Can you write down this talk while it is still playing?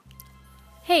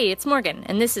Hey, it's Morgan,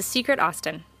 and this is Secret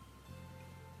Austin.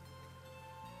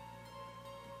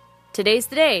 Today's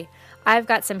the day. I've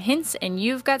got some hints, and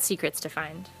you've got secrets to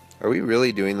find. Are we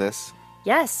really doing this?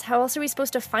 Yes, how else are we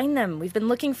supposed to find them? We've been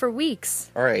looking for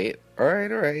weeks. All right.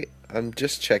 I'm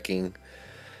just checking.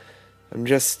 I'm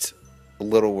just a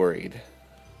little worried.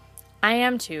 I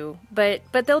am too, but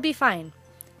they'll be fine.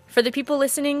 For the people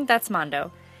listening, that's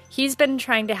Mondo. He's been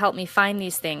trying to help me find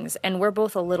these things, and we're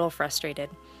both a little frustrated.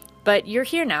 But you're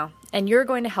here now, and you're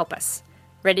going to help us.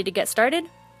 Ready to get started?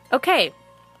 Okay.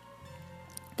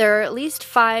 There are at least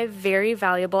 5 very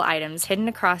valuable items hidden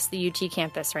across the UT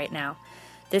campus right now.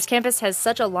 This campus has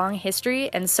such a long history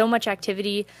and so much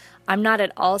activity, I'm not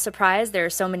at all surprised there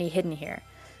are so many hidden here.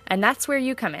 And that's where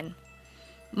you come in.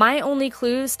 My only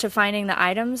clues to finding the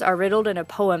items are riddled in a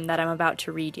poem that I'm about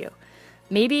to read you.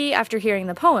 Maybe after hearing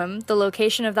the poem, the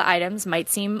location of the items might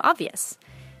seem obvious.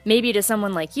 Maybe to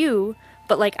someone like you,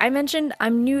 but like I mentioned,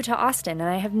 I'm new to Austin and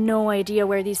I have no idea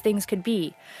where these things could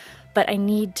be. But I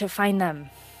need to find them.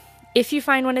 If you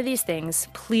find one of these things,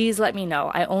 please let me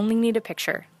know. I only need a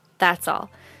picture. That's all.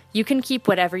 You can keep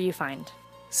whatever you find.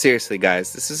 Seriously,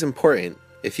 guys, this is important.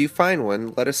 If you find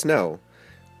one, let us know.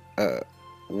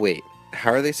 Wait,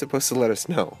 how are they supposed to let us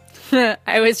know?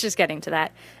 I was just getting to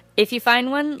that. If you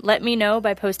find one, let me know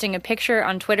by posting a picture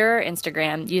on Twitter or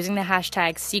Instagram using the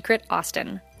hashtag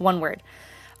SecretAustin. One word.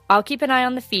 I'll keep an eye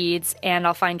on the feeds and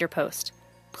I'll find your post.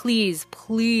 Please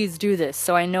do this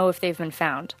so I know if they've been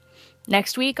found.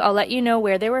 Next week, I'll let you know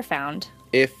where they were found.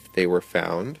 If they were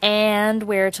found. And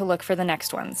where to look for the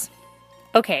next ones.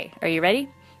 Okay, are you ready?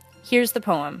 Here's the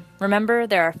poem. Remember,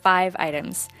 there are 5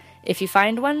 items. If you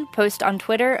find one, post on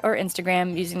Twitter or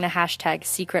Instagram using the hashtag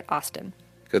SecretAustin.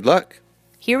 Good luck.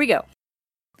 Here we go.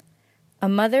 A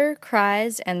mother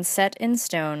cries and set in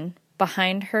stone,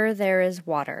 behind her there is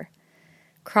water.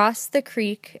 Cross the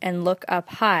creek and look up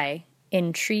high,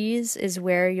 in trees is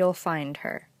where you'll find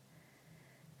her.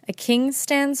 A king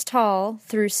stands tall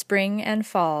through spring and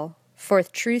fall, for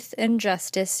truth and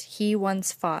justice he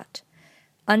once fought.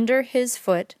 Under his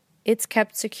foot, it's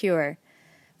kept secure,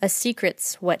 a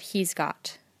secret's what he's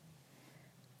got.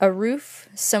 A roof,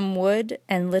 some wood,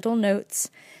 and little notes,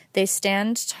 they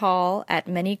stand tall at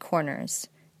many corners.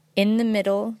 In the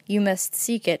middle, you must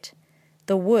seek it,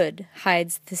 the wood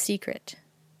hides the secret.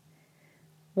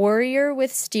 Warrior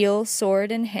with steel sword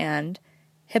in hand,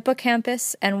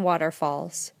 hippocampus and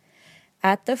waterfalls.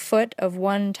 At the foot of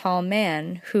one tall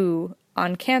man who,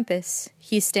 on campus,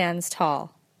 he stands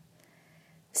tall.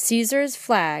 Caesar's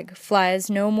flag flies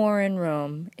no more in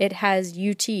Rome, it has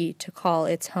UT to call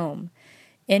its home.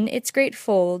 In its great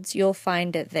folds you'll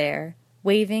find it there,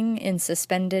 waving in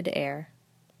suspended air.